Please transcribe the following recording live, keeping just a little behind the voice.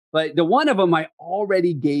But the one of them I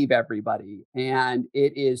already gave everybody, and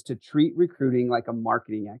it is to treat recruiting like a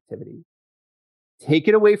marketing activity. Take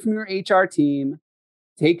it away from your HR team.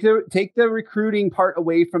 Take the recruiting part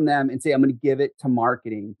away from them and say, I'm going to give it to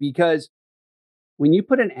marketing. Because when you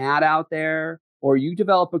put an ad out there, or you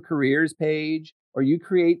develop a careers page, or you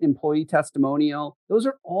create an employee testimonial, those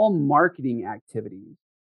are all marketing activities.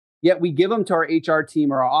 Yet we give them to our HR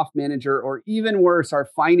team or our off manager, or even worse, our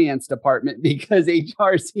finance department, because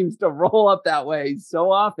HR seems to roll up that way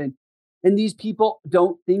so often. And these people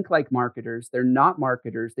don't think like marketers. They're not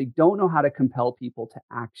marketers. They don't know how to compel people to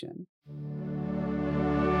action.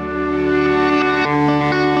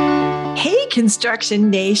 Hey,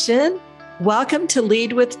 Construction Nation. Welcome to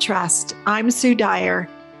Lead with Trust. I'm Sue Dyer,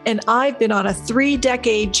 and I've been on a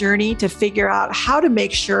 3-decade journey to figure out how to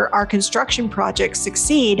make sure our construction projects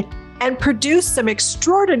succeed and produce some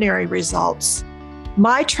extraordinary results.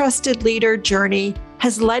 My trusted leader journey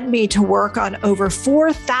has led me to work on over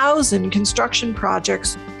 4,000 construction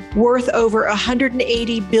projects worth over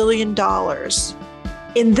 $180 billion.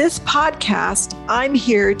 In this podcast, I'm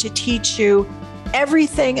here to teach you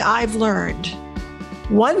everything I've learned.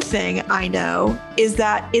 One thing I know is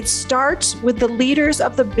that it starts with the leaders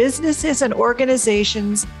of the businesses and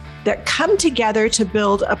organizations that come together to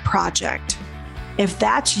build a project. If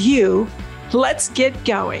that's you, let's get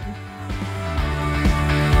going.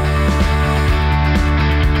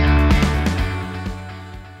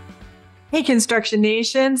 Hey, Construction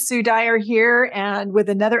Nation, Sue Dyer here, and with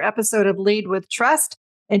another episode of Lead with Trust.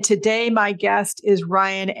 And today my guest is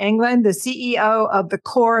Ryan Englin, the CEO of The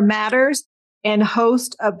Core Matters and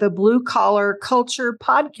host of the Blue Collar Culture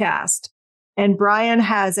podcast. And Brian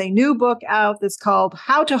has a new book out that's called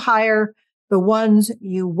How to Hire the Ones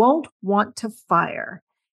You Won't Want to Fire.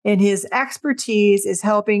 And his expertise is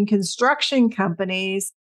helping construction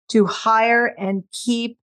companies to hire and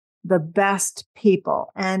keep the best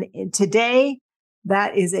people. And today,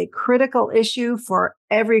 that is a critical issue for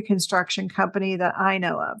every construction company that I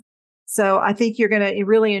know of. So I think you're going to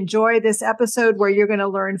really enjoy this episode where you're going to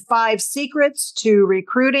learn 5 secrets to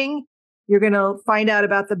recruiting. You're going to find out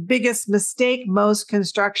about the biggest mistake most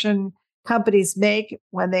construction companies make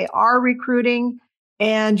when they are recruiting.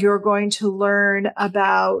 And you're going to learn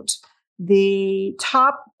about the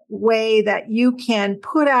top way that you can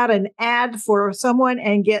put out an ad for someone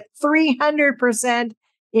and get 300%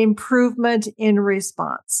 improvement in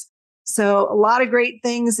response. So a lot of great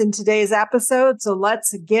things in today's episode. So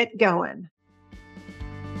let's get going.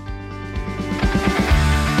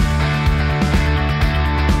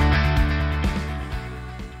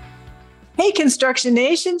 Hey, Construction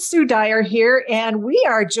Nation, Sue Dyer here, and we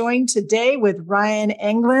are joined today with Ryan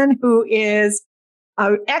Englin, who is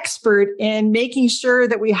an expert in making sure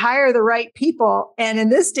that we hire the right people. And in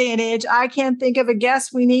this day and age, I can't think of a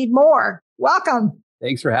guest we need more. Welcome.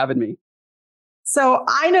 Thanks for having me. So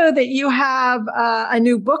I know that you have a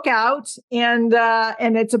new book out, and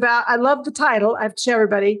it's about, I love the title. I have to show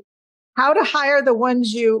everybody, How to Hire the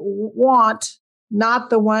Ones You Want, Not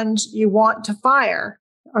the Ones You Want to Fire,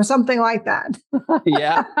 or something like that.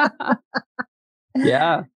 Yeah.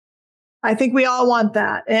 Yeah. I think we all want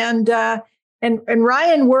that. And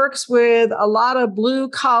Ryan works with a lot of blue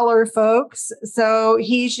collar folks. So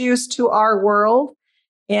he's used to our world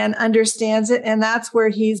and understands it. And that's where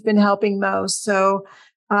he's been helping most. So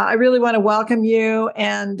I really want to welcome you.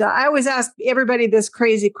 And I always ask everybody this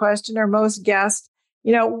crazy question, or most guests,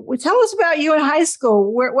 tell us about you in high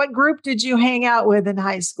school. What group did you hang out with in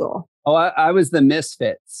high school? Oh, I was the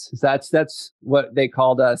misfits. That's what they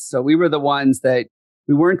called us. So we were the ones that,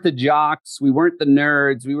 we weren't the jocks. We weren't the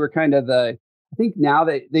nerds. We were kind of I think now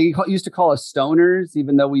that they used to call us stoners,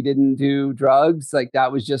 even though we didn't do drugs. Like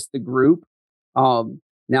that was just the group.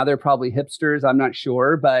 Now they're probably hipsters. I'm not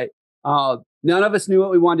sure, but none of us knew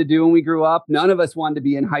what we wanted to do when we grew up. None of us wanted to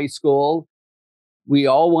be in high school. We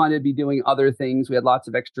all wanted to be doing other things. We had lots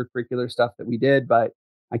of extracurricular stuff that we did, but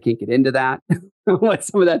I can't get into that, what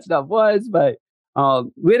some of that stuff was. But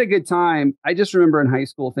we had a good time. I just remember in high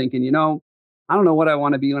school thinking, I don't know what I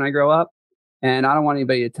want to be when I grow up. And I don't want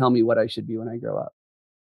anybody to tell me what I should be when I grow up.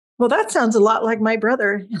 Well, that sounds a lot like my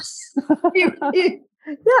brother. Yeah,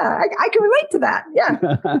 I can relate to that.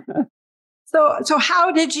 Yeah. So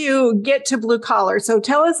how did you get to blue collar? So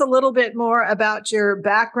tell us a little bit more about your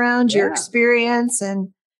background, your experience,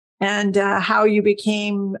 and how you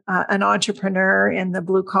became an entrepreneur in the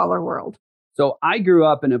blue collar world. So I grew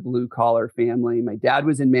up in a blue collar family. My dad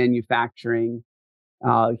was in manufacturing.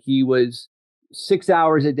 He was 6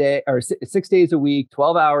 hours a day, or 6 days a week,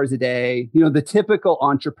 12 hours a day, the typical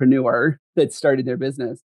entrepreneur that started their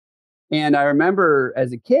business. And I remember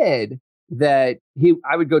as a kid, that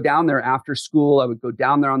I would go down there after school. I would go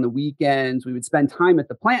down there on the weekends. We would spend time at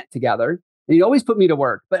the plant together. And he'd always put me to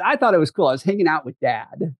work. But I thought it was cool. I was hanging out with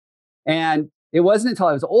dad. And it wasn't until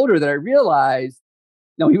I was older that I realized,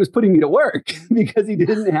 no, he was putting me to work because he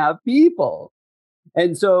didn't have people.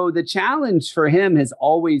 And so the challenge for him has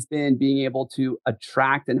always been being able to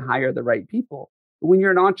attract and hire the right people. But when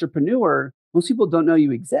you're an entrepreneur, most people don't know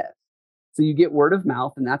you exist. So you get word of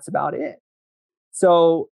mouth and that's about it.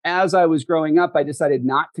 So as I was growing up, I decided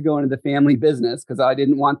not to go into the family business because I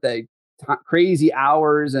didn't want the crazy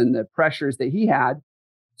hours and the pressures that he had.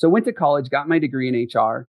 So I went to college, got my degree in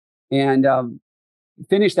HR, and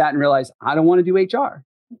finished that and realized I don't want to do HR.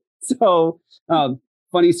 So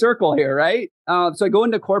funny circle here, right? So I go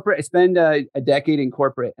into corporate. I spend a decade in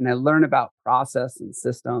corporate, and I learn about process and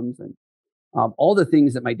systems and all the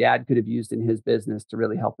things that my dad could have used in his business to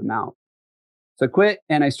really help him out. So I quit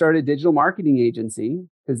and I started a digital marketing agency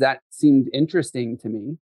because that seemed interesting to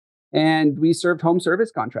me. And we served home service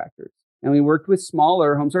contractors, and we worked with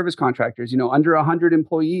smaller home service contractors, under 100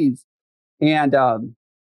 employees. And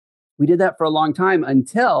we did that for a long time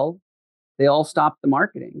until they all stopped the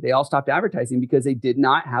marketing. They all stopped advertising because they did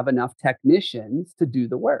not have enough technicians to do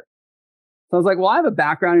the work. So I was like, well, I have a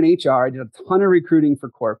background in HR. I did a ton of recruiting for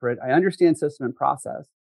corporate. I understand system and process.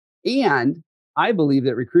 And I believe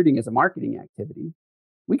that recruiting is a marketing activity.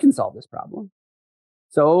 We can solve this problem.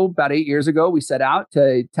 So about 8 years ago, we set out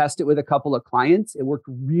to test it with a couple of clients. It worked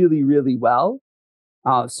really, really well.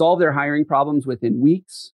 Solved their hiring problems within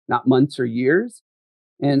weeks, not months or years.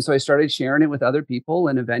 And so I started sharing it with other people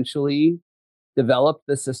and eventually developed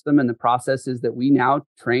the system and the processes that we now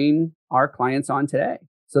train our clients on today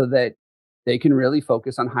so that they can really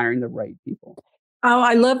focus on hiring the right people. Oh,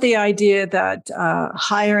 I love the idea that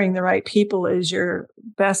hiring the right people is your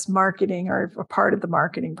best marketing or a part of the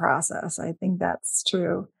marketing process. I think that's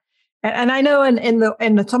true. And I know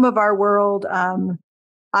in some of our world,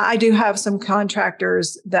 I do have some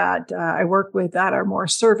contractors that I work with that are more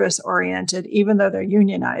service oriented, even though they're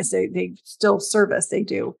unionized. They still service. They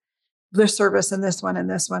do this service and this one and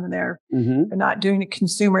this one, and they're not doing it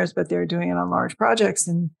consumers, but they're doing it on large projects.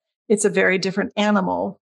 And it's a very different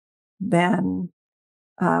animal than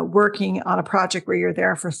working on a project where you're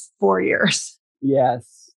there for 4 years.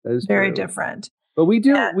 Yes, that is very true. different. But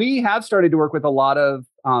we have started to work with a lot of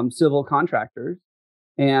civil contractors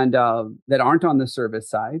and that aren't on the service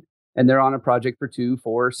side, and they're on a project for 2,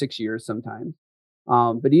 4, 6 years sometimes.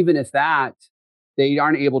 But even if that, they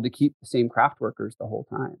aren't able to keep the same craft workers the whole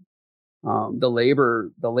time. The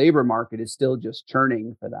labor market is still just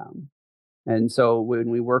churning for them. And so when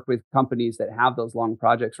we work with companies that have those long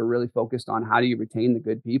projects, we're really focused on how do you retain the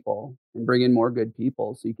good people and bring in more good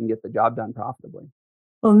people so you can get the job done profitably.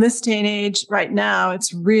 Well, in this day and age right now,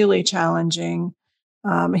 it's really challenging.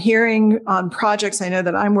 Hearing on projects I know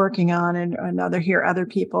that I'm working on and hear other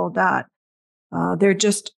people that there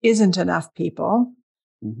just isn't enough people.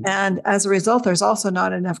 Mm-hmm. And as a result, there's also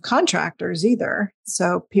not enough contractors either.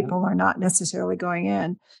 So people are not necessarily going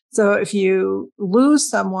in. So if you lose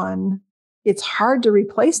someone, it's hard to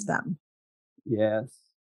replace them. Yes.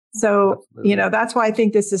 So, absolutely. That's why I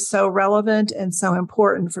think this is so relevant and so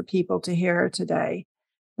important for people to hear today,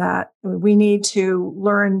 that we need to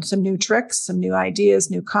learn some new tricks, some new ideas,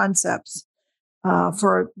 new concepts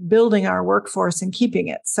for building our workforce and keeping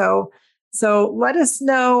it. So let us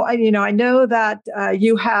know, I know that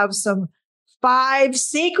you have some 5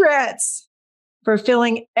 secrets for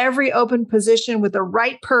filling every open position with the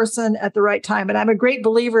right person at the right time. And I'm a great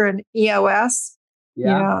believer in EOS,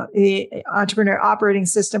 the Entrepreneur Operating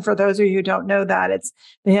System. For those of you who don't know that,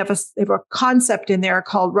 they have a concept in there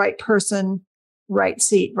called right person, right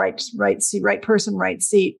seat, right seat, right person, right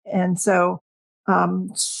seat. And so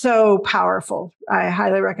powerful. I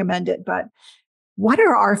highly recommend it. But what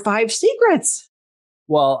are our 5 secrets?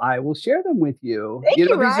 Well, I will share them with you. Thank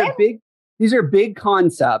you, Ryan. These are big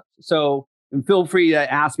concepts. So feel free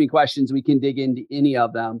to ask me questions. We can dig into any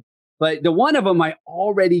of them. But the one of them I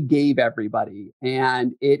already gave everybody,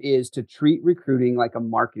 and it is to treat recruiting like a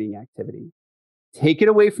marketing activity. Take it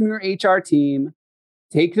away from your HR team.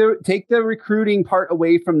 Take the recruiting part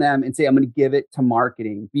away from them and say, I'm going to give it to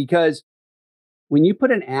marketing. Because when you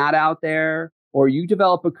put an ad out there, or you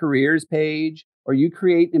develop a careers page, or you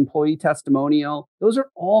create an employee testimonial, those are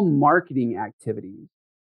all marketing activities.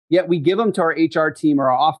 Yet we give them to our HR team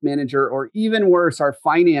or our off manager, or even worse, our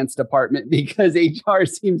finance department, because HR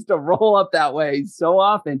seems to roll up that way so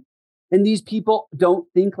often. And these people don't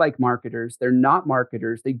think like marketers. They're not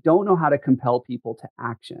marketers. They don't know how to compel people to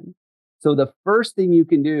action. So the first thing you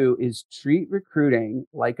can do is treat recruiting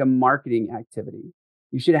like a marketing activity.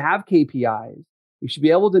 You should have KPIs. You should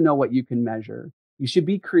be able to know what you can measure. You should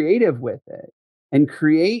be creative with it and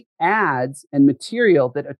create ads and material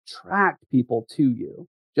that attract people to you,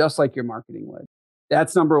 just like your marketing would.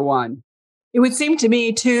 That's number one. It would seem to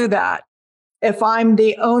me, too, that if I'm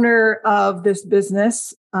the owner of this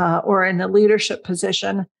business or in a leadership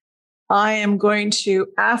position, I am going to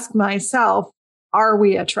ask myself, are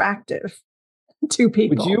we attractive to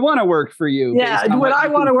people? Would you want to work for you? Yeah. Would I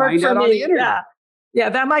want to work for me? Yeah. Yeah.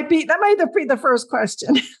 That might be the first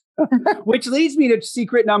question. Which leads me to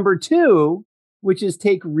secret number 2, which is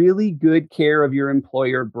take really good care of your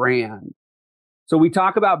employer brand. So we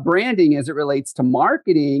talk about branding as it relates to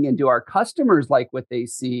marketing, and do our customers like what they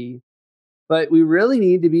see? But we really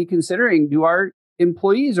need to be considering, do our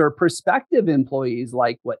employees or prospective employees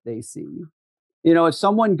like what they see? If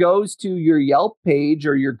someone goes to your Yelp page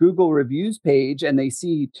or your Google reviews page and they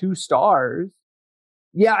see 2 stars,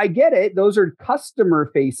 yeah, I get it. Those are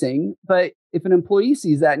customer facing. But if an employee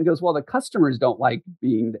sees that and goes, well, the customers don't like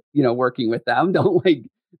being, working with them, don't like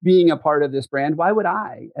being a part of this brand, why would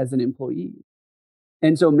I as an employee?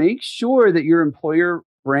 And so make sure that your employer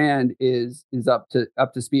brand is up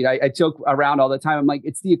to speed. I joke around all the time. I'm like,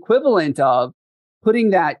 it's the equivalent of putting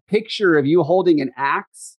that picture of you holding an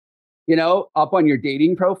axe, up on your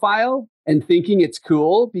dating profile and thinking it's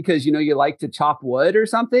cool because, you like to chop wood or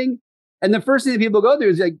something. And the first thing that people go through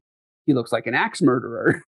is like, he looks like an axe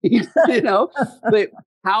murderer, But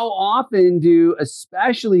how often do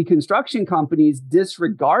especially construction companies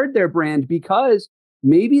disregard their brand because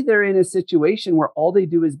maybe they're in a situation where all they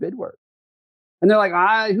do is bid work? And they're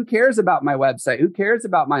like, who cares about my website? Who cares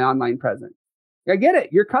about my online presence? I get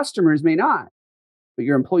it. Your customers may not, but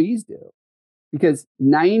your employees do. Because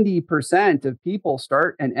 90% of people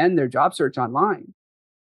start and end their job search online,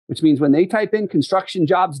 which means when they type in construction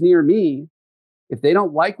jobs near me, if they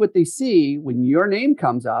don't like what they see, when your name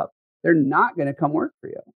comes up, they're not going to come work for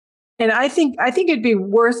you. And I think it'd be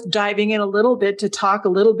worth diving in a little bit to talk a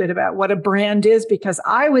little bit about what a brand is, because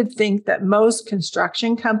I would think that most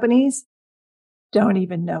construction companies don't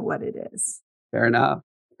even know what it is. Fair enough.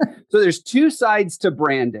 So there's 2 sides to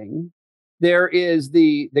branding. There is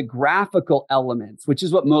the graphical elements, which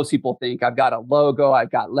is what most people think. I've got a logo, I've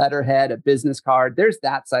got letterhead, a business card. There's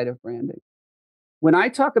that side of branding. When I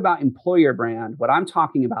talk about employer brand, what I'm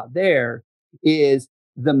talking about there is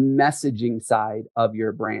the messaging side of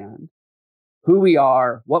your brand. Who we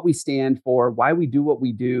are, what we stand for, why we do what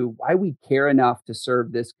we do, why we care enough to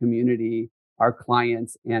serve this community, our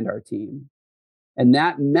clients, and our team. And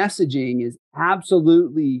that messaging is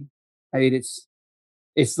absolutely,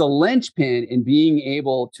 it's the linchpin in being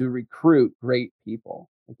able to recruit great people.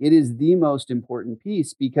 It is the most important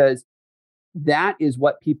piece because that is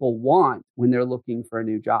what people want when they're looking for a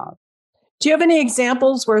new job. Do you have any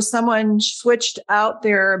examples where someone switched out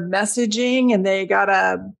their messaging and they got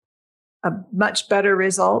a much better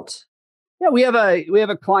result? Yeah, we have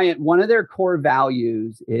a client. One of their core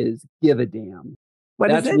values is give a damn.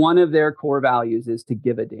 That's one of their core values, is to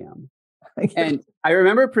give a damn. And I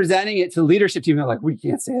remember presenting it to the leadership team. They're like, we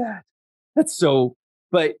can't say that. That's so.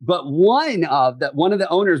 But one of the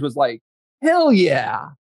owners was like, hell yeah,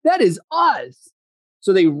 that is us.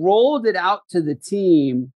 So they rolled it out to the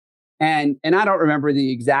team, and I don't remember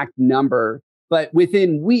the exact number, but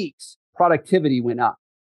within weeks, productivity went up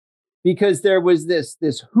because there was this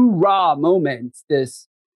hoorah moment, this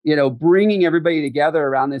bringing everybody together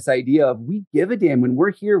around this idea of we give a damn. When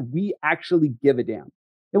we're here, we actually give a damn.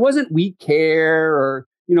 It wasn't we care or,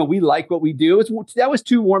 we like what we do. That was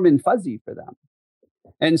too warm and fuzzy for them.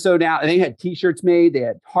 And so now they had T-shirts made. They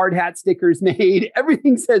had hard hat stickers made.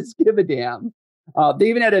 Everything says give a damn. They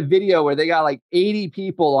even had a video where they got like 80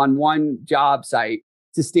 people on one job site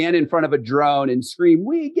to stand in front of a drone and scream,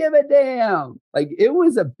 we give a damn. Like it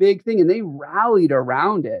was a big thing and they rallied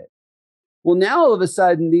around it. Well, now all of a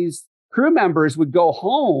sudden, these crew members would go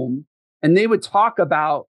home and they would talk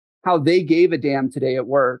about how they gave a damn today at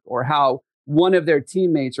work, or how one of their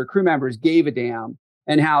teammates or crew members gave a damn,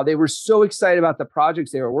 and how they were so excited about the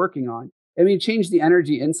projects they were working on. I mean, it changed the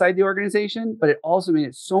energy inside the organization, but it also made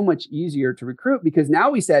it so much easier to recruit because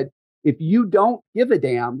now we said, if you don't give a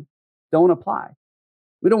damn, don't apply.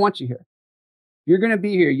 We don't want you here. If you're going to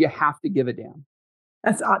be here, you have to give a damn.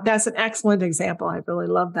 That's an excellent example. I really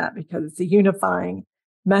love that because it's a unifying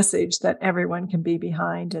message that everyone can be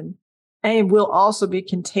behind and will also be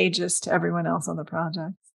contagious to everyone else on the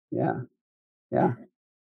project. Yeah. Yeah.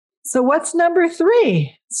 So what's number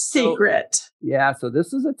 3? Secret. So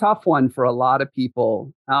this is a tough one for a lot of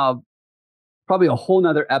people. Probably a whole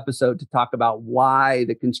nother episode to talk about why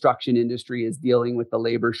the construction industry is dealing with the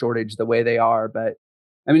labor shortage the way they are. But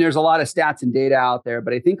I mean, there's a lot of stats and data out there,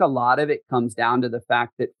 but I think a lot of it comes down to the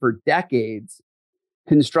fact that for decades,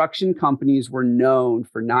 construction companies were known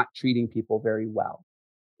for not treating people very well.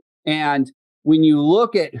 And when you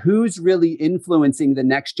look at who's really influencing the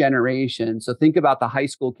next generation, so think about the high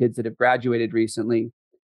school kids that have graduated recently,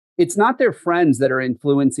 it's not their friends that are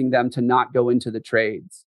influencing them to not go into the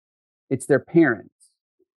trades. It's their parents.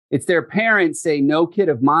 It's their parents say, no kid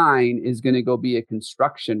of mine is going to go be a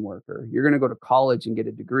construction worker. You're going to go to college and get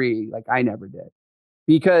a degree like I never did.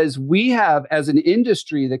 Because we have, as an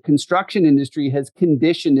industry, the construction industry has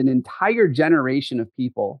conditioned an entire generation of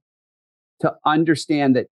people to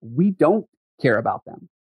understand that we don't care about them.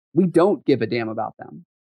 We don't give a damn about them.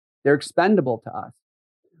 They're expendable to us.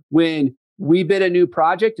 When we bid a new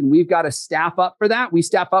project and we've got to staff up for that, we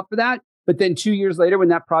staff up for that. But then 2 years later, when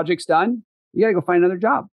that project's done, you got to go find another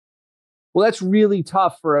job. Well, that's really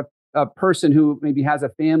tough for a person who maybe has a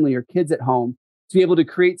family or kids at home to be able to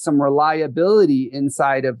create some reliability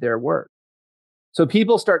inside of their work. So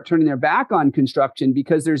people start turning their back on construction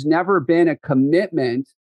because there's never been a commitment.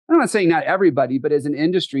 I'm not saying not everybody, but as an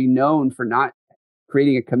industry known for not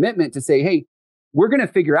creating a commitment to say, hey, we're going to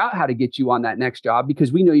figure out how to get you on that next job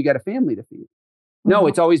because we know you got a family to feed. No,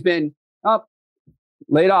 it's always been, oh,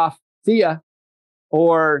 laid off, see ya.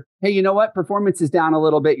 Or, hey, you know what? Performance is down a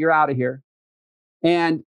little bit. You're out of here.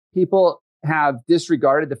 And people have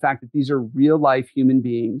disregarded the fact that these are real life human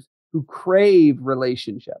beings who crave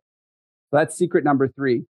relationship. So that's secret number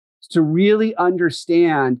 3, is to really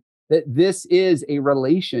understand that this is a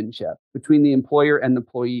relationship between the employer and the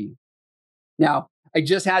employee. Now, I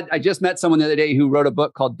just met someone the other day who wrote a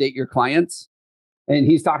book called Date Your Clients. And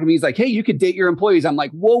he's talking to me. He's like, hey, you could date your employees. I'm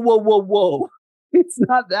like, whoa, whoa, whoa, whoa. It's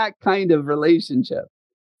not that kind of relationship.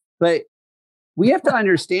 But we have to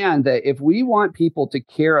understand that if we want people to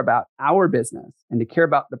care about our business and to care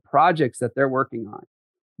about the projects that they're working on,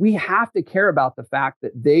 we have to care about the fact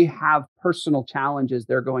that they have personal challenges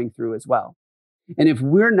they're going through as well. And if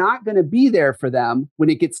we're not going to be there for them when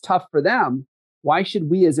it gets tough for them, why should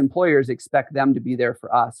we as employers expect them to be there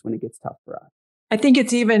for us when it gets tough for us? I think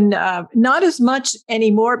it's even not as much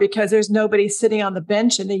anymore because there's nobody sitting on the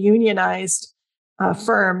bench in the unionized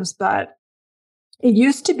firms. But it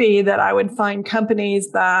used to be that I would find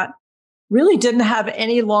companies that really didn't have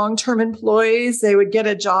any long-term employees. They would get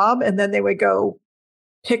a job and then they would go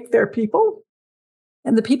pick their people.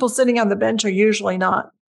 And the people sitting on the bench are usually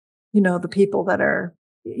not, the people that are,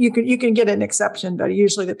 you can get an exception, but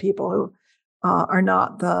usually the people who are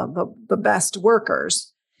not the best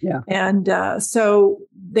workers. Yeah. And so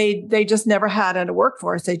they just never had a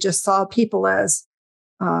workforce. They just saw people as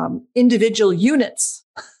individual units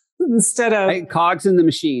instead of cogs in the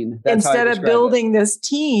machine. Instead of building this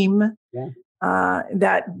team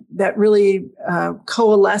that really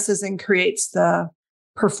coalesces and creates the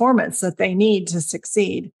performance that they need to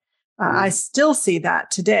succeed. I still see that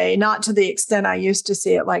today, not to the extent I used to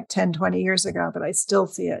see it like 10, 20 years ago, but I still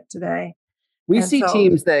see it today. We see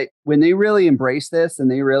teams that when they really embrace this and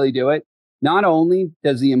they really do it, not only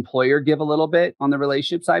does the employer give a little bit on the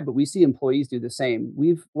relationship side, but we see employees do the same.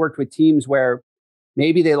 We've worked with teams where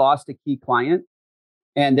maybe they lost a key client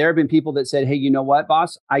and there have been people that said, hey, you know what,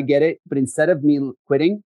 boss, I get it. But instead of me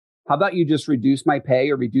quitting, how about you just reduce my pay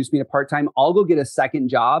or reduce me to part-time? I'll go get a second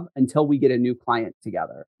job until we get a new client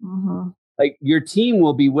together. Mm-hmm. Like your team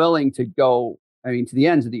will be willing to go, to the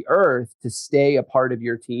ends of the earth to stay a part of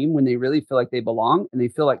your team when they really feel like they belong and they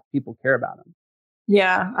feel like people care about them.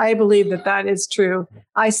 Yeah, I believe that is true.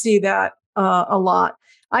 I see that a lot.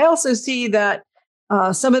 I also see that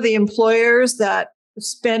some of the employers that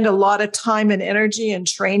spend a lot of time and energy in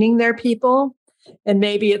training their people, and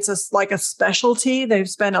maybe it's like a specialty. They've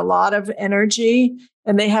spent a lot of energy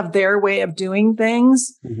and they have their way of doing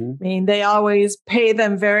things. Mm-hmm. They always pay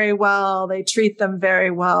them very well. They treat them very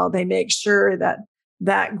well. They make sure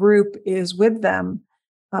that group is with them.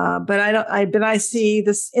 But I see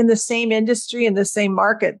this in the same industry, in the same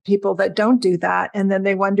market, people that don't do that. And then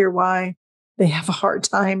they wonder why they have a hard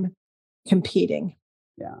time competing.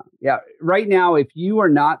 Yeah. Right now, if you are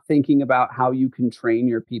not thinking about how you can train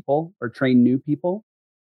your people or train new people,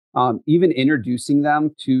 even introducing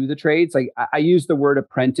them to the trades, like I use the word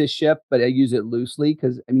apprenticeship, but I use it loosely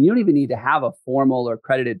because you don't even need to have a formal or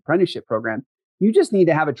accredited apprenticeship program. You just need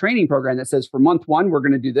to have a training program that says for month 1, we're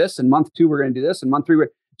going to do this, and month 2, we're going to do this, and month 3,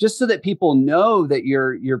 just so that people know that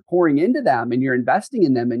you're pouring into them and you're investing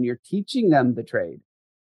in them and you're teaching them the trade.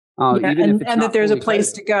 And that there's a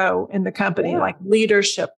place to go in the company, like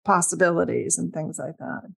leadership possibilities and things like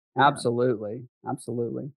that. Absolutely.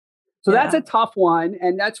 So that's a tough one.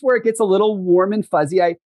 And that's where it gets a little warm and fuzzy.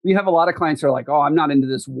 We have a lot of clients who are like, oh, I'm not into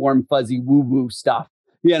this warm, fuzzy, woo-woo stuff.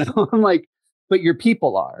 I'm like, but your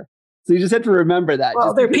people are. So you just have to remember that.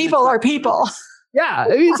 Well, their people are people. Yeah.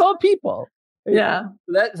 I mean, it's all people. Yeah.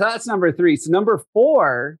 So that's number 3. So number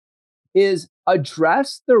 4 is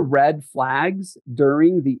address the red flags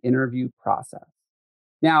during the interview process.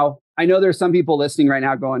 Now, I know there's some people listening right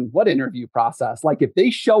now going, what interview process? Like if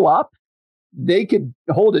they show up, they could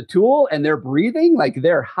hold a tool and they're breathing, like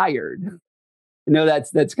they're hired.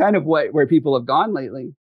 That's kind of where people have gone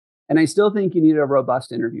lately. And I still think you need a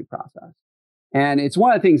robust interview process. And it's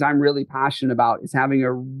one of the things I'm really passionate about is having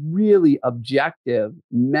a really objective,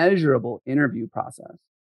 measurable interview process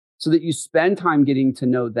so that you spend time getting to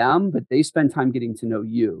know them, but they spend time getting to know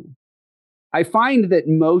you. I find that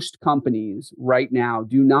most companies right now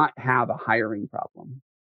do not have a hiring problem.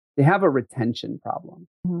 They have a retention problem.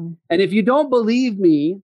 Mm-hmm. And if you don't believe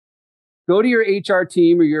me, go to your HR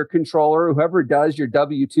team or your controller, or whoever does your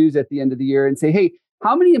W-2s at the end of the year and say, hey,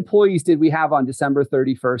 how many employees did we have on December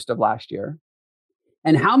 31st of last year?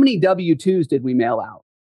 And how many W-2s did we mail out?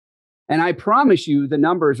 And I promise you the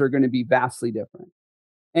numbers are going to be vastly different.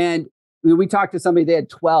 And we talked to somebody, they had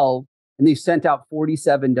 12 and they sent out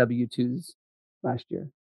 47 W-2s last year.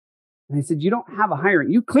 And I said, you don't have a hiring.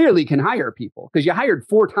 You clearly can hire people because you hired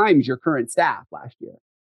 4 times your current staff last year.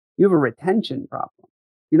 You have a retention problem.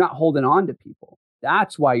 You're not holding on to people.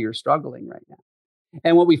 That's why you're struggling right now.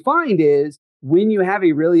 And what we find is when you have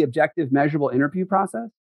a really objective, measurable interview process,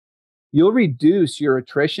 you'll reduce your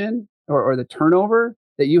attrition or the turnover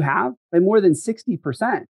that you have by more than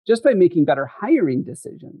 60% just by making better hiring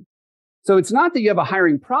decisions. So it's not that you have a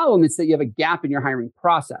hiring problem, it's that you have a gap in your hiring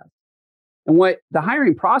process. And what the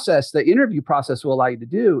hiring process, the interview process will allow you to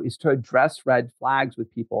do is to address red flags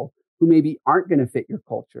with people who maybe aren't going to fit your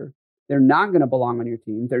culture. They're not going to belong on your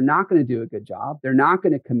team. They're not going to do a good job. They're not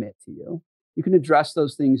going to commit to you. You can address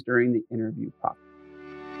those things during the interview process.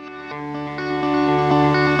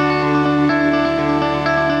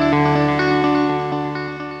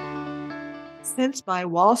 Since my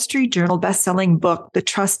Wall Street Journal bestselling book, The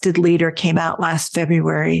Trusted Leader, came out last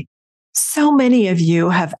February, so many of you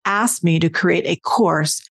have asked me to create a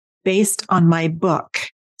course based on my book.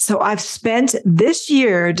 So I've spent this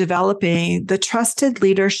year developing the Trusted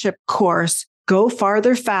Leadership course, Go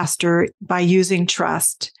Farther Faster by Using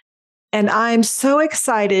Trust. And I'm so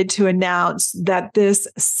excited to announce that this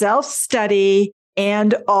self-study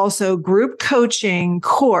and also group coaching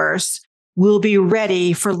course will be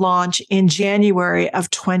ready for launch in January of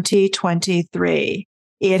 2023.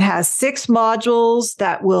 It has 6 modules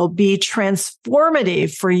that will be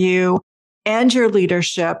transformative for you and your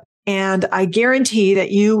leadership. And I guarantee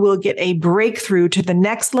that you will get a breakthrough to the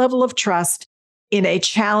next level of trust in a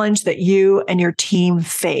challenge that you and your team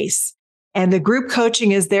face. And the group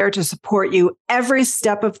coaching is there to support you every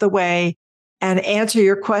step of the way and answer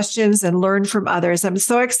your questions and learn from others. I'm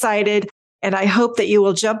so excited. And I hope that you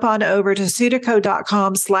will jump on over to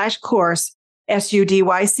sudyco.com/course,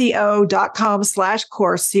 sudyco.com/course,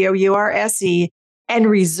 COURSE, and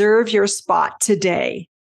reserve your spot today.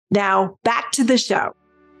 Now back to the show.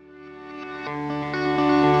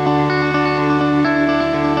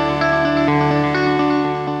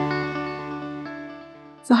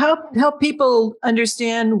 So help people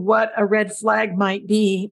understand what a red flag might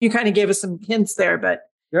be. You kind of gave us some hints there, but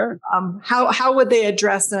sure. How would they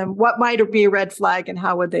address them? What might be a red flag and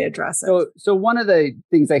how would they address it? So one of the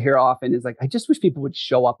things I hear often is like, I just wish people would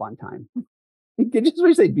show up on time. I just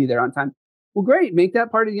wish they'd be there on time. Well, great. Make that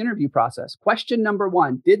part of the interview process. Question number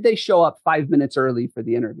 1, did they show up 5 minutes early for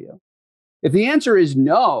the interview? If the answer is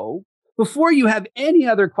no, before you have any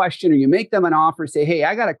other question or you make them an offer, say, hey,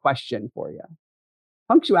 I got a question for you.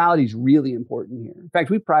 Punctuality is really important here. In fact,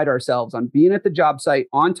 we pride ourselves on being at the job site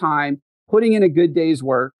on time, putting in a good day's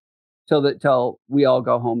work till we all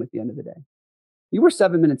go home at the end of the day. You were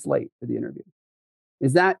 7 minutes late for the interview.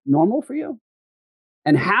 Is that normal for you?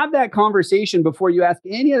 And have that conversation before you ask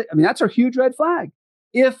any other. I mean, that's a huge red flag.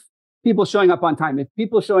 If people showing up on time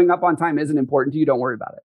isn't important to you, don't worry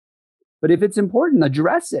about it. But if it's important,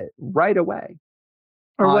 address it right away.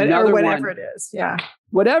 Or whatever it is. Yeah.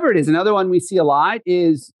 Whatever it is. Another one we see a lot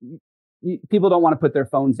is people don't want to put their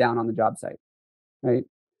phones down on the job site, right?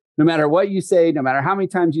 No matter what you say, no matter how many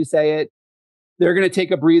times you say it, they're going to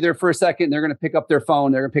take a breather for a second. They're going to pick up their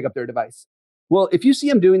phone. They're going to pick up their device. Well, if you see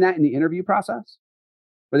them doing that in the interview process,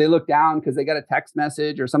 where they look down because they got a text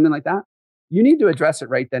message or something like that, you need to address it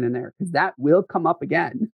right then and there because that will come up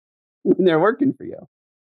again when they're working for you.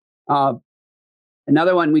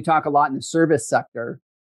 Another one we talk a lot in the service sector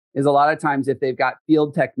is a lot of times if they've got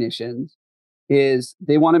field technicians, is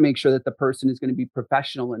they want to make sure that the person is going to be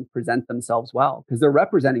professional and present themselves well because they're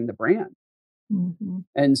representing the brand. Mm-hmm.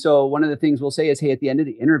 And so one of the things we'll say is, hey, at the end of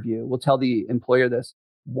the interview, we'll tell the employer this,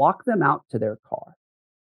 walk them out to their car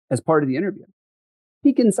as part of the interview.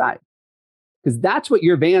 Peek inside, because that's what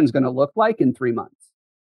your van's going to look like in 3 months.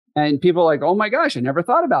 And people are like, oh my gosh, I never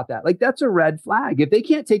thought about that. Like, that's a red flag. If they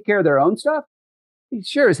can't take care of their own stuff, they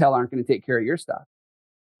sure as hell aren't going to take care of your stuff.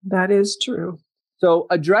 That is true. So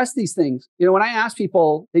address these things. You know, when I ask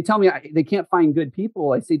people, they tell me they can't find good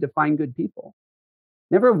people. I say, define good people.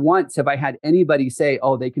 Never once have I had anybody say,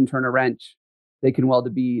 oh, they can turn a wrench, they can weld a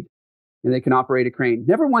bead, and they can operate a crane.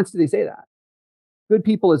 Never once do they say that. Good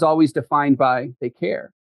people is always defined by they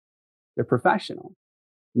care, they're professional,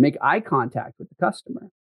 make eye contact with the customer,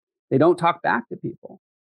 they don't talk back to people,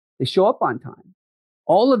 they show up on time.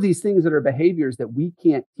 All of these things that are behaviors that we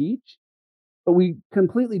can't teach, but we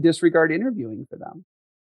completely disregard interviewing for them.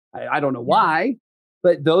 I don't know why,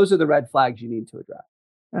 but those are the red flags you need to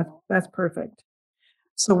address. That's perfect.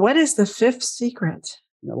 So what is the fifth secret?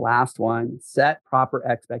 And the last one, set proper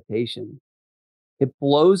expectations. It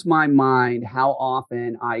blows my mind how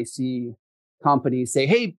often I see companies say,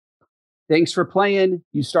 hey, thanks for playing.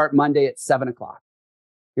 You start Monday at 7:00.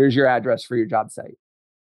 Here's your address for your job site.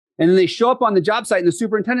 And then they show up on the job site and the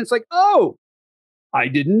superintendent's like, oh, I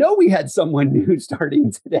didn't know we had someone new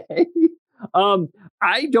starting today.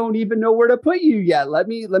 I don't even know where to put you yet. Let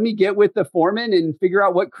me get with the foreman and figure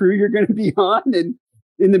out what crew you're going to be on. And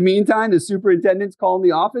in the meantime, the superintendent's calling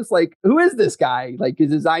the office like, who is this guy? Like,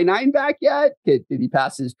 is his I-9 back yet? Did he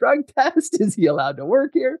pass his drug test? Is he allowed to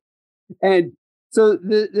work here? And so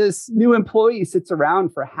this new employee sits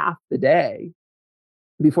around for half the day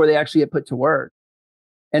before they actually get put to work.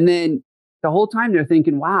 And then the whole time they're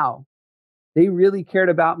thinking, wow, they really cared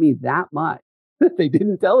about me that much that they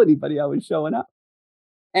didn't tell anybody I was showing up.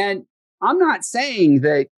 And I'm not saying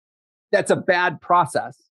that that's a bad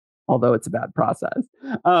process, although it's a bad process.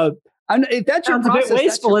 If that's your process, a bit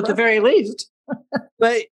wasteful at the very least.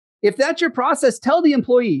 But if that's your process, tell the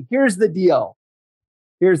employee, here's the deal.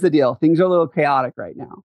 Here's the deal. Things are a little chaotic right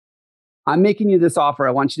now. I'm making you this offer.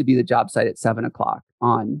 I want you to be at the job site at 7:00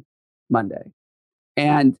 on Monday.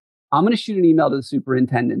 And I'm going to shoot an email to the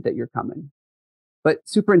superintendent that you're coming. But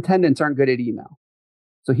superintendents aren't good at email.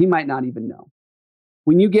 So he might not even know.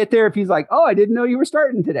 When you get there, if he's like, oh, I didn't know you were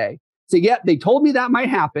starting today. So yeah, they told me that might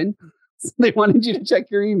happen. So they wanted you to check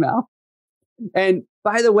your email. And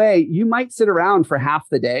by the way, you might sit around for half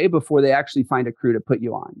the day before they actually find a crew to put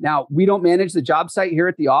you on. Now, we don't manage the job site here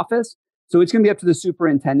at the office. So it's going to be up to the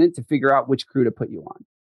superintendent to figure out which crew to put you on.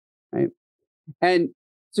 Right. And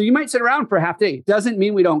so you might sit around for a half day. Doesn't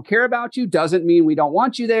mean we don't care about you. Doesn't mean we don't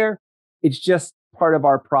want you there. It's just part of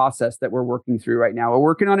our process that we're working through right now. We're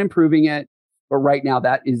working on improving it. But right now,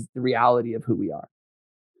 that is the reality of who we are.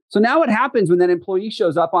 So now what happens when that employee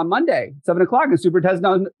shows up on Monday, 7:00, and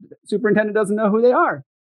superintendent doesn't know who they are?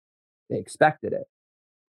 They expected it.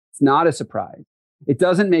 It's not a surprise. It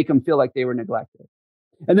doesn't make them feel like they were neglected.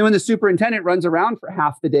 And then when the superintendent runs around for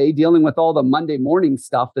half the day dealing with all the Monday morning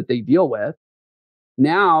stuff that they deal with,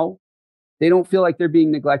 now they don't feel like they're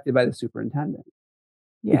being neglected by the superintendent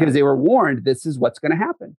because they were warned this is what's going to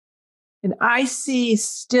happen. And I see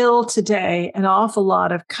still today an awful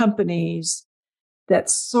lot of companies that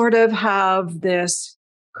sort of have this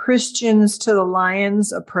Christians to the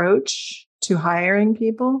lions approach to hiring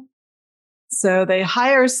people. So they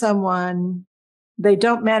hire someone, they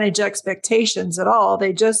don't manage expectations at all.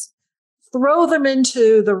 They just throw them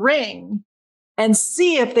into the ring and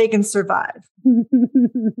see if they can survive.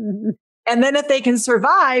 And then if they can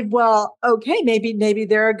survive, well, okay, maybe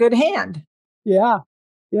they're a good hand. Yeah.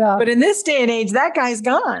 Yeah. But in this day and age, that guy's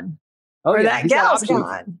gone. Oh, or that gal's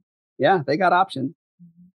gone. Yeah, they got options.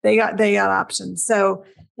 They got options. So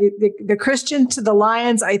the Christian to the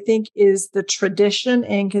lions, I think, is the tradition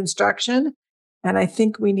in construction. And I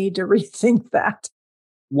think we need to rethink that.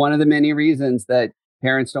 One of the many reasons that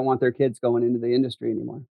parents don't want their kids going into the industry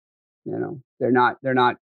anymore. You know, they're not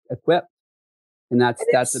equipped. And that's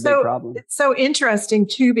a big problem. It's so interesting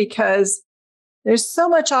too, because there's so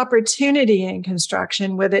much opportunity in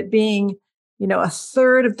construction, with it being, a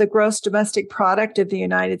third of the gross domestic product of the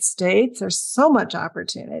United States. There's so much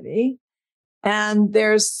opportunity. And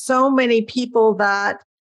there's so many people that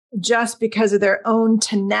just because of their own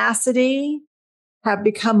tenacity have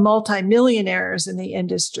become multimillionaires in the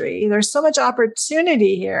industry. There's so much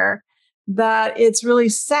opportunity here that it's really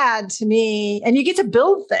sad to me. And you get to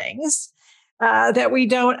build things that we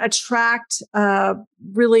don't attract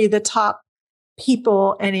really the top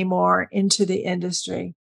people anymore into the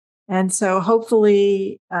industry. And so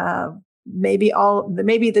hopefully maybe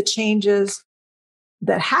the changes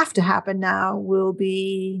that have to happen now will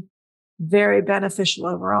be very beneficial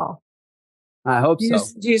overall. I hope so.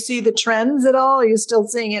 Do you see the trends at all? Are you still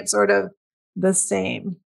seeing it sort of the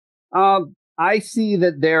same? I see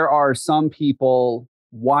that there are some people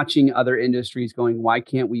watching other industries going, why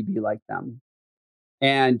can't we be like them?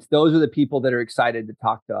 And those are the people that are excited to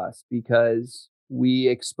talk to us because we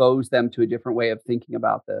expose them to a different way of thinking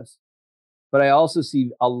about this. But I also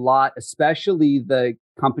see a lot, especially the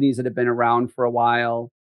companies that have been around for a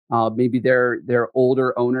while. Maybe they're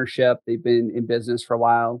older ownership. They've been in business for a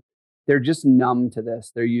while. They're just numb to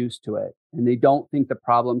this. They're used to it. And they don't think the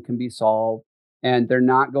problem can be solved. And they're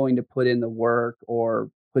not going to put in the work or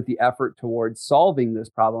put the effort towards solving this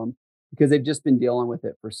problem because they've just been dealing with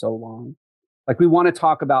it for so long. Like we want to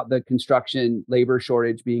talk about the construction labor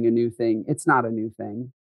shortage being a new thing. It's not a new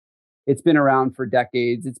thing. It's been around for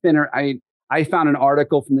decades. I found an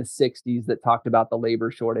article from the 60s that talked about the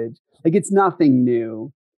labor shortage. Like it's nothing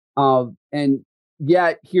new. And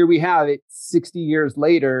yet here we have it 60 years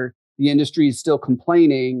later, the industry is still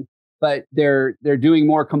complaining, but they're doing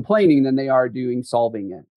more complaining than they are doing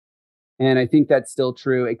solving it. And I think that's still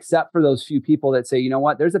true, except for those few people that say, you know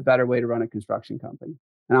what, there's a better way to run a construction company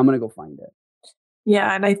and I'm going to go find it.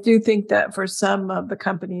 Yeah. And I do think that for some of the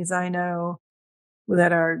companies I know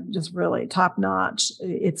that are just really top notch,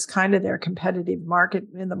 it's kind of their competitive market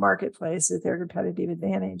in the marketplace is their competitive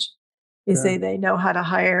advantage is Sure. they know how to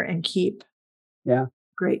hire and keep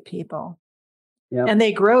great people. Yep. And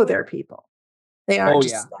they grow their people. They aren't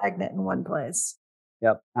just yeah. stagnant in one place.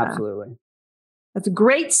 Yep, absolutely. That's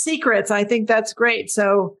great secrets. I think that's great.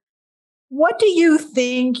 So what do you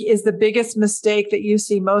think is the biggest mistake that you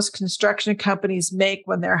see most construction companies make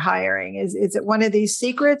when they're hiring? Is it one of these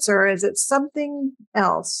secrets or is it something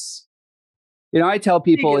else? I tell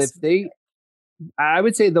people I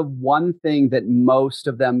would say the one thing that most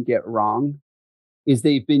of them get wrong is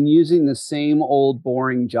they've been using the same old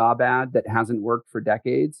boring job ad that hasn't worked for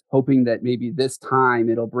decades, hoping that maybe this time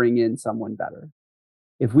it'll bring in someone better.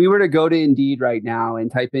 If we were to go to Indeed right now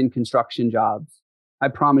and type in construction jobs, I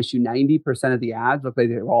promise you 90% of the ads look like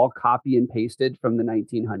they're all copy and pasted from the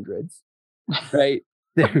 1900s, right?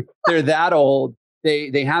 They're that old.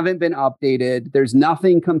 They haven't been updated. There's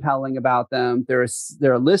nothing compelling about them. They're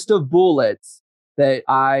a list of bullets that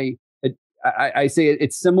I say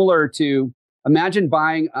it's similar to imagine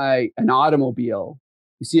buying an automobile.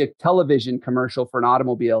 You see a television commercial for an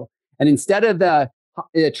automobile, and instead of the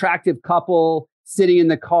attractive couple sitting in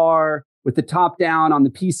the car with the top down on the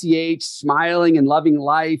PCH, smiling and loving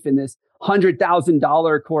life in this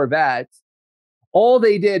 $100,000 Corvette, all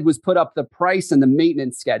they did was put up the price and the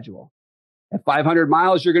maintenance schedule. At 500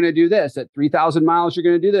 miles, you're going to do this. At 3,000 miles, you're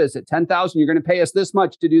going to do this. At 10,000, you're going to pay us this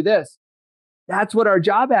much to do this. That's what our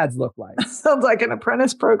job ads look like. Sounds like an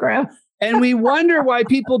apprentice program. And we wonder why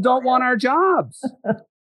people don't want our jobs.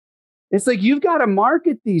 It's like, you've got to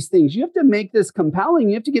market these things. You have to make this compelling.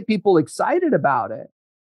 You have to get people excited about it.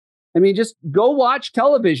 I mean, just go watch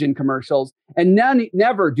television commercials and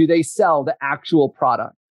never do they sell the actual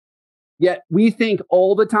product. Yet we think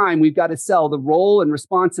all the time we've got to sell the role and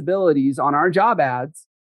responsibilities on our job ads,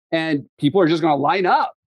 and people are just going to line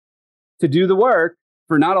up to do the work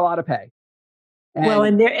for not a lot of pay.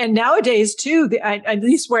 And nowadays too, at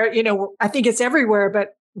least where, I think it's everywhere,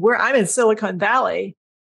 but where I'm in Silicon Valley,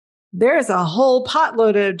 there's a whole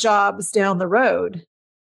potload of jobs down the road.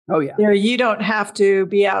 Oh yeah. There, you don't have to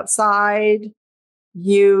be outside.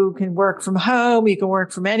 You can work from home. You can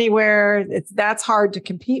work from anywhere. That's hard to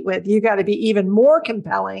compete with. You got to be even more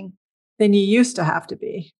compelling than you used to have to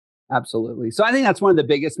be. Absolutely. So I think that's one of the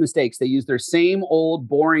biggest mistakes. They use their same old,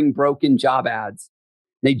 boring, broken job ads.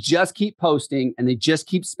 They just keep posting and they just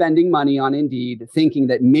keep spending money on Indeed, thinking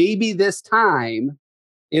that maybe this time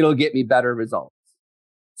it'll get me better results.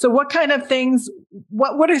 So what kind of things,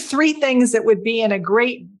 what are 3 things that would be in a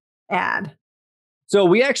great ad?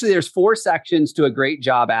 So there's 4 sections to a great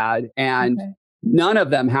job ad, and none of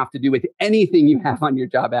them have to do with anything you have on your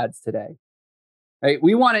job ads today. Right?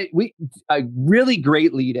 A really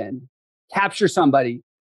great lead in, capture somebody.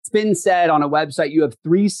 It's been said on a website, you have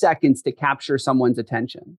 3 seconds to capture someone's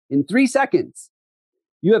attention. In 3 seconds,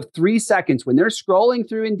 you have 3 seconds when they're scrolling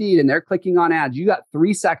through Indeed and they're clicking on ads. You got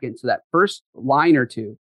 3 seconds. So that first line or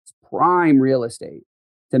two, it's prime real estate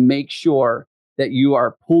to make sure that you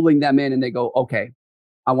are pulling them in and they go, okay,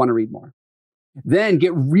 I want to read more. Then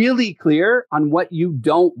get really clear on what you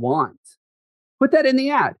don't want. Put that in the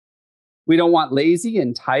ad. We don't want lazy,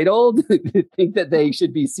 entitled, think that they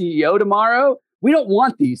should be CEO tomorrow. We don't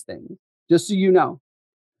want these things, just so you know.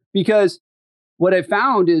 Because what I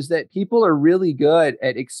found is that people are really good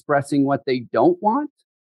at expressing what they don't want.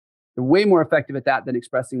 They're way more effective at that than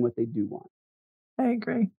expressing what they do want. I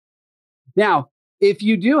agree. Now, if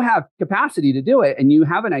you do have capacity to do it and you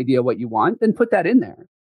have an idea what you want, then put that in there,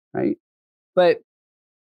 right? But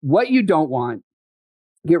what you don't want,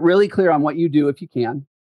 get really clear on what you do if you can,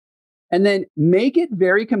 and then make it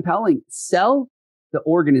very compelling. Sell the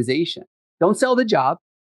organization. Don't sell the job,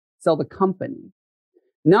 sell the company.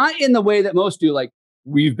 Not in the way that most do, like,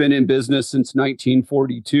 we've been in business since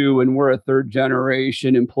 1942 and we're a third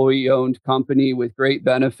generation employee owned company with great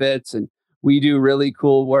benefits and we do really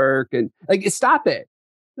cool work. And like, stop it.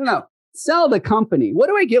 No, sell the company. What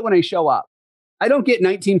do I get when I show up? I don't get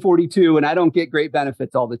 1942 and I don't get great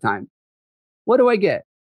benefits all the time. What do I get?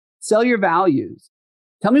 Sell your values.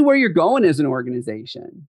 Tell me where you're going as an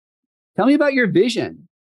organization. Tell me about your vision.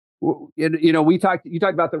 You know, you talked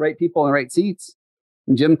about the right people in the right seats.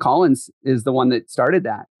 And Jim Collins is the one that started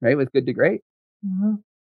that, right? With Good to Great. Mm-hmm.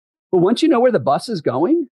 But once you know where the bus is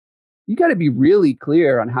going, you got to be really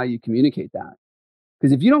clear on how you communicate that.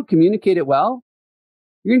 Because if you don't communicate it well,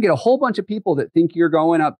 you're going to get a whole bunch of people that think you're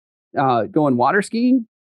going water skiing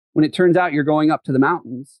when it turns out you're going up to the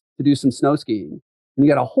mountains to do some snow skiing. And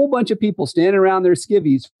you got a whole bunch of people standing around their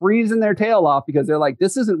skivvies, freezing their tail off because they're like,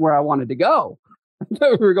 this isn't where I wanted to go. I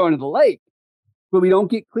thought we were going to the lake. But we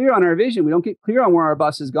don't get clear on our vision. We don't get clear on where our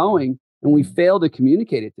bus is going. And we fail to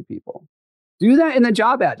communicate it to people. Do that in the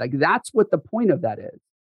job ad. Like, that's what the point of that is.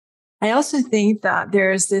 I also think that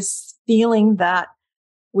there's this feeling that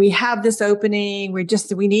we have this opening.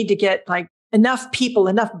 We need to get like enough people,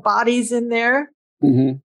 enough bodies in there.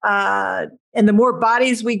 Mm-hmm. And the more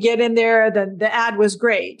bodies we get in there, then the ad was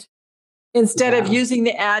great. Instead of using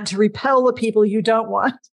the ad to repel the people you don't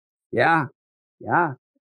want. Yeah.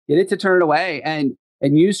 Get it to turn it away and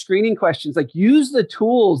use screening questions. Like, use the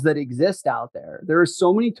tools that exist out there. There are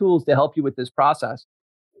so many tools to help you with this process.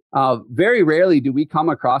 Very rarely do we come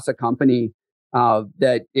across a company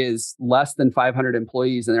that is less than 500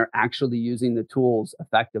 employees and they're actually using the tools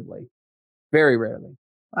effectively. Very rarely.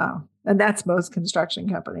 Wow. And that's most construction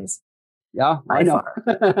companies. Yeah, I know.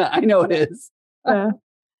 I know it is.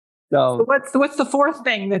 So what's the fourth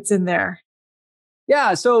thing that's in there?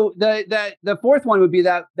 Yeah. So the fourth one would be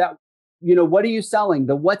that, you know, what are you selling?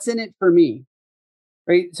 The what's in it for me,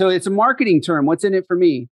 right? So it's a marketing term. What's in it for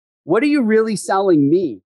me? What are you really selling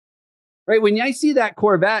me? Right? When I see that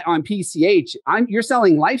Corvette on PCH, you're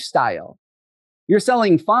selling lifestyle. You're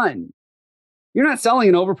selling fun. You're not selling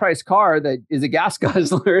an overpriced car that is a gas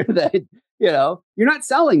guzzler that, you know, you're not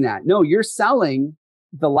selling that. No, you're selling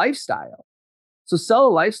the lifestyle. So sell a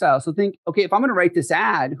lifestyle. So think, okay, if I'm going to write this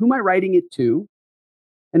ad, who am I writing it to?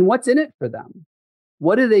 And what's in it for them?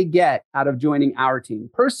 What do they get out of joining our team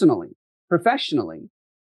personally, professionally?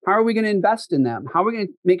 How are we going to invest in them? How are we going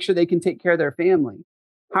to make sure they can take care of their family?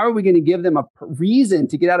 How are we going to give them a reason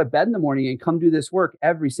to get out of bed in the morning and come do this work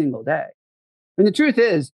every single day? And the truth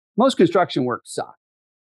is, most construction work sucks.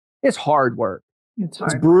 It's hard work.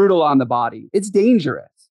 It's brutal on the body. It's dangerous.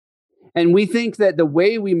 And we think that the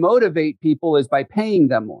way we motivate people is by paying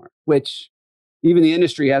them more, which even the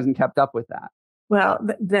industry hasn't kept up with that. Well,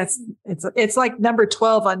 it's like number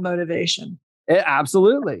 12 on motivation.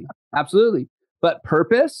 Absolutely. But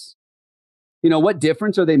purpose, you know, what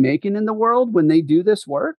difference are they making in the world when they do this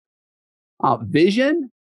work?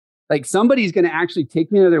 Vision, like somebody's going to actually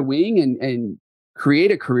take me under their wing and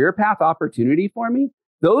create a career path opportunity for me.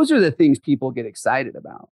 Those are the things people get excited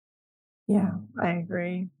about. Yeah, I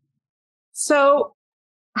agree. So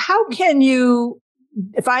how can you,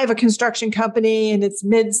 if I have a construction company and it's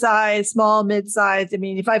small, mid-size, I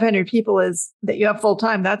mean, 500 people is that you have full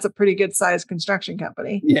time, that's a pretty good sized construction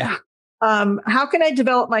company. Yeah. How can I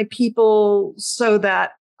develop my people so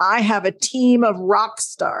that I have a team of rock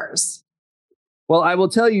stars? Well, I will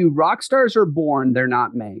tell you, rock stars are born, they're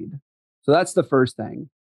not made. So that's the first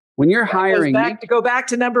thing. When you're hiring, go back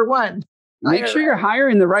to number one. Make sure you're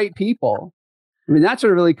hiring the right people. I mean, that's what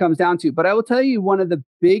it really comes down to. But I will tell you, one of the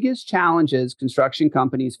biggest challenges construction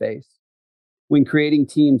companies face when creating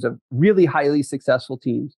teams of really highly successful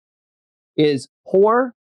teams is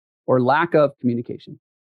poor or lack of communication.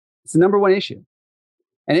 It's the number one issue.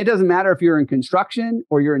 And it doesn't matter if you're in construction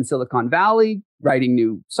or you're in Silicon Valley writing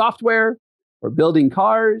new software or building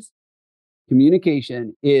cars.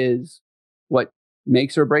 Communication is what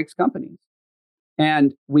makes or breaks companies.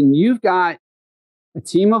 And when you've got a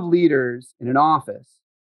team of leaders in an office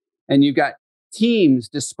and you've got teams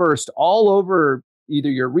dispersed all over either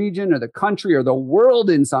your region or the country or the world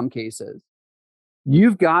in some cases,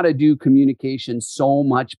 you've got to do communication so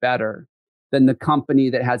much better than the company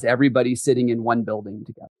that has everybody sitting in one building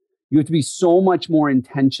together. You have to be so much more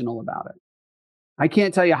intentional about it. I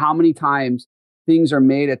can't tell you how many times things are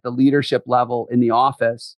made at the leadership level in the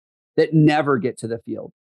office that never get to the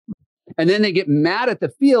field. And then they get mad at the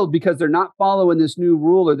field because they're not following this new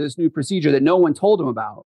rule or this new procedure that no one told them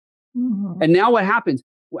about. Mm-hmm. And now what happens?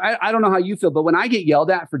 I don't know how you feel, but when I get yelled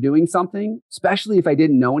at for doing something, especially if I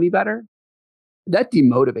didn't know any better, that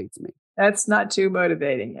demotivates me. That's not too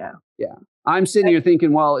motivating. Yeah. Yeah. I'm sitting here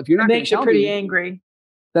thinking, well, if you're not going to tell me, makes you pretty angry,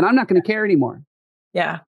 then I'm not going to care anymore.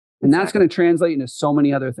 Yeah. And that's going to translate into so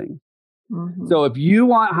many other things. Mm-hmm. So if you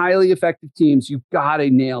want highly effective teams, you've got to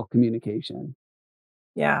nail communication.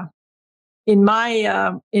 Yeah. In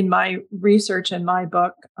my research in my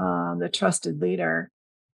book, The Trusted Leader,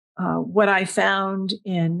 what I found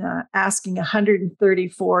in asking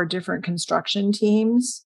 134 different construction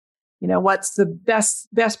teams, what's the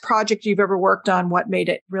best project you've ever worked on? What made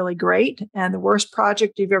it really great? And the worst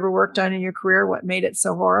project you've ever worked on in your career? What made it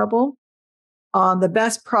so horrible? On the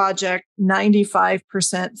best project,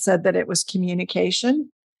 95% said that it was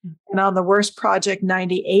communication. And on the worst project,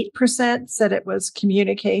 98% said it was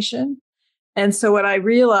communication. And so what I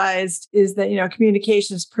realized is that,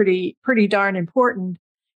 communication is pretty darn important.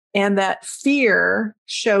 And that fear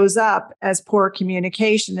shows up as poor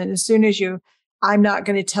communication. And as soon as I'm not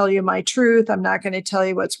going to tell you my truth. I'm not going to tell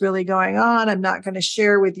you what's really going on. I'm not going to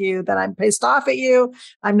share with you that I'm pissed off at you.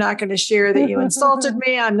 I'm not going to share that you insulted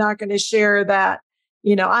me. I'm not going to share that,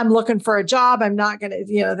 I'm looking for a job. I'm not going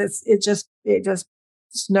to, it just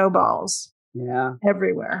snowballs. Yeah.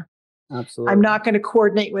 Everywhere. Absolutely. I'm not going to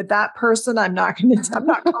coordinate with that person. I'm not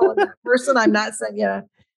calling that person. I'm not saying,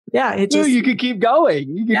 it just, you could keep going.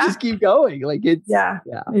 You could just keep going. Like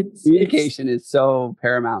communication is so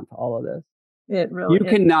paramount to all of this. It really You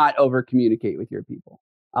cannot over communicate with your people.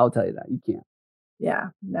 I'll tell you that. You can't. Yeah,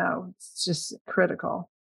 no, it's just critical.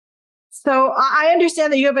 So I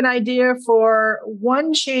understand that you have an idea for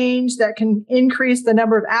one change that can increase the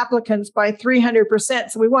number of applicants by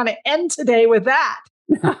 300%. So we want to end today with that.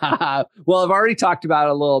 Well, I've already talked about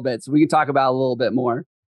it a little bit, so we can talk about it a little bit more.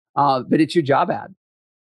 But it's your job ad.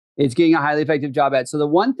 It's getting a highly effective job ad. So the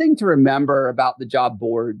one thing to remember about the job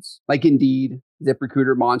boards, like Indeed,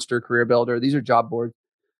 ZipRecruiter, Monster, Career Builder, these are job boards.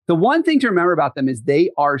 The one thing to remember about them is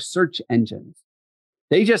they are search engines.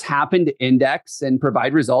 They just happen to index and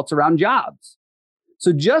provide results around jobs.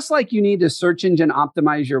 So just like you need to search engine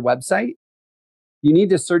optimize your website, you need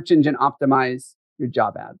to search engine optimize your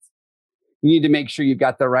job ads. You need to make sure you've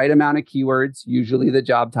got the right amount of keywords, usually the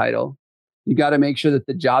job title. You got to make sure that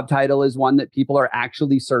the job title is one that people are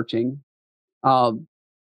actually searching.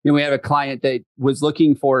 We have a client that was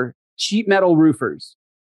looking for sheet metal roofers.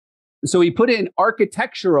 So he put in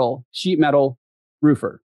architectural sheet metal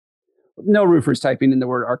roofer. No roofers typing in the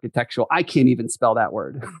word architectural. I can't even spell that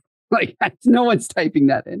word. Like no one's typing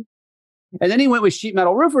that in. And then he went with sheet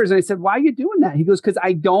metal roofers. And I said, why are you doing that? He goes, because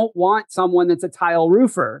I don't want someone that's a tile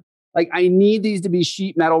roofer. Like I need these to be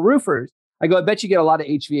sheet metal roofers. I go, I bet you get a lot of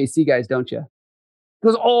HVAC guys, don't you? He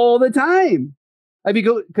goes, all the time.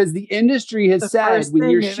 Because the industry has said when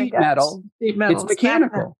you're sheet metal, it's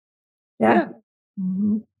mechanical. Yeah.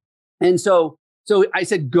 Mm-hmm. And so I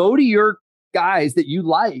said, go to your guys that you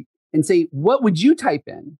like and say, what would you type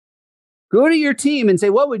in? Go to your team and say,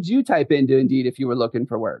 what would you type into Indeed if you were looking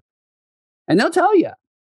for work? And they'll tell you.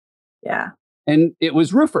 Yeah. And it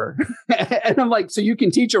was roofer. And I'm like, so you can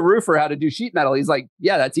teach a roofer how to do sheet metal? He's like,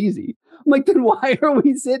 yeah, that's easy. I'm like, then why are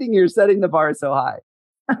we sitting here setting the bar so high?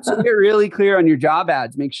 So get really clear on your job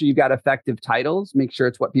ads. Make sure you've got effective titles. Make sure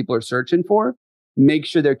it's what people are searching for. Make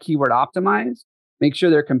sure they're keyword optimized. Make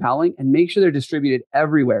sure they're compelling, and make sure they're distributed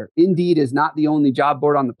everywhere. Indeed is not the only job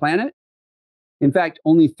board on the planet. In fact,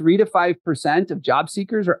 only 3 to 5% of job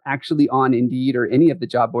seekers are actually on Indeed or any of the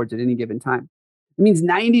job boards at any given time. It means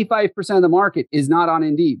 95% of the market is not on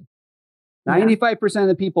Indeed. 95% of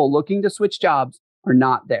the people looking to switch jobs are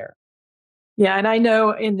not there. Yeah, and I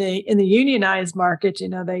know in the unionized market,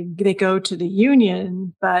 they go to the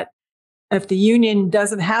union, but if the union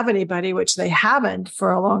doesn't have anybody, which they haven't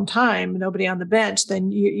for a long time, nobody on the bench, then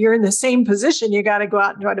you're in the same position. You got to go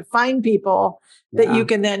out and try to find people that you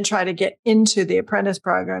can then try to get into the apprentice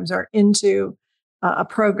programs or into a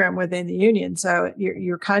program within the union. So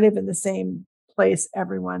you're kind of in the same place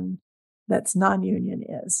everyone that's non-union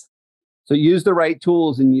is. So use the right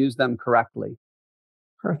tools and use them correctly.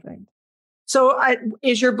 Perfect. So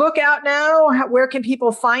is your book out now? Where can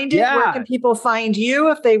people find it? Yeah. Where can people find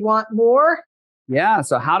you if they want more? Yeah.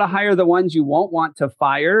 So how to hire the ones you won't want to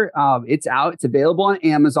fire. It's out. It's available on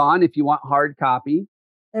Amazon if you want hard copy.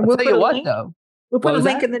 And we'll tell you what, though. We'll put a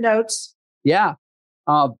link in the notes. Yeah.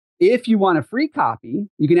 If you want a free copy,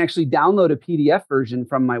 you can actually download a PDF version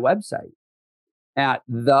from my website at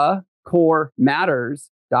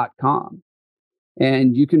thecorematters.com.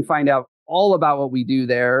 And you can find out all about what we do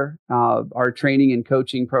there, our training and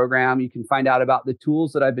coaching program. You can find out about the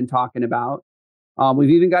tools that I've been talking about.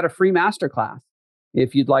 We've even got a free masterclass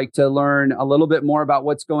if you'd like to learn a little bit more about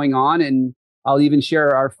what's going on. And I'll even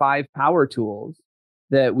share our 5 power tools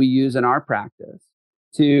that we use in our practice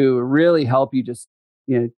to really help you just,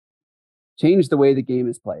 change the way the game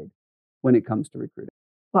is played when it comes to recruiting.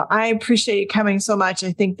 Well, I appreciate you coming so much.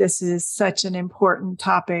 I think this is such an important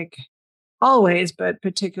topic always, but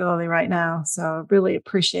particularly right now. So really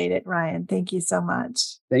appreciate it, Ryan. Thank you so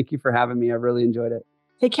much. Thank you for having me. I really enjoyed it.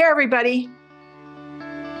 Take care, everybody.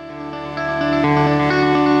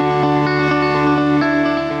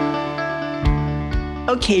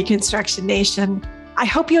 Okay, Construction Nation, I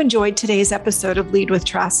hope you enjoyed today's episode of Lead with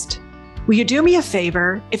Trust. Will you do me a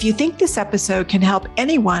favor? If you think this episode can help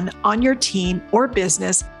anyone on your team or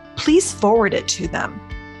business, please forward it to them.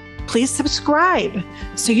 Please subscribe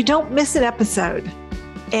so you don't miss an episode.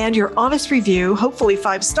 And your honest review, hopefully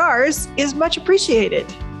 5 stars, is much appreciated.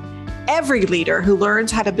 Every leader who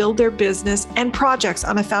learns how to build their business and projects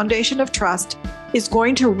on a foundation of trust is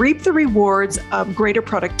going to reap the rewards of greater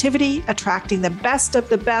productivity, attracting the best of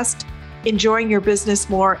the best, enjoying your business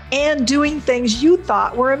more, and doing things you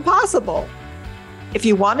thought were impossible. If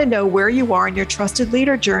you want to know where you are in your trusted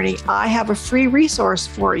leader journey, I have a free resource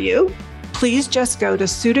for you. Please just go to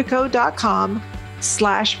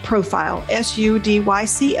sudyco.com/profile,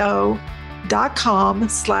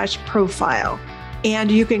 sudyco.com/profile.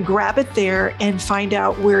 And you can grab it there and find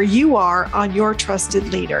out where you are on your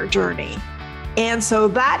trusted leader journey. And so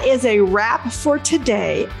that is a wrap for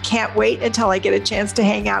today. Can't wait until I get a chance to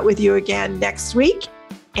hang out with you again next week.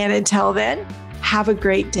 And until then, have a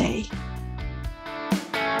great day.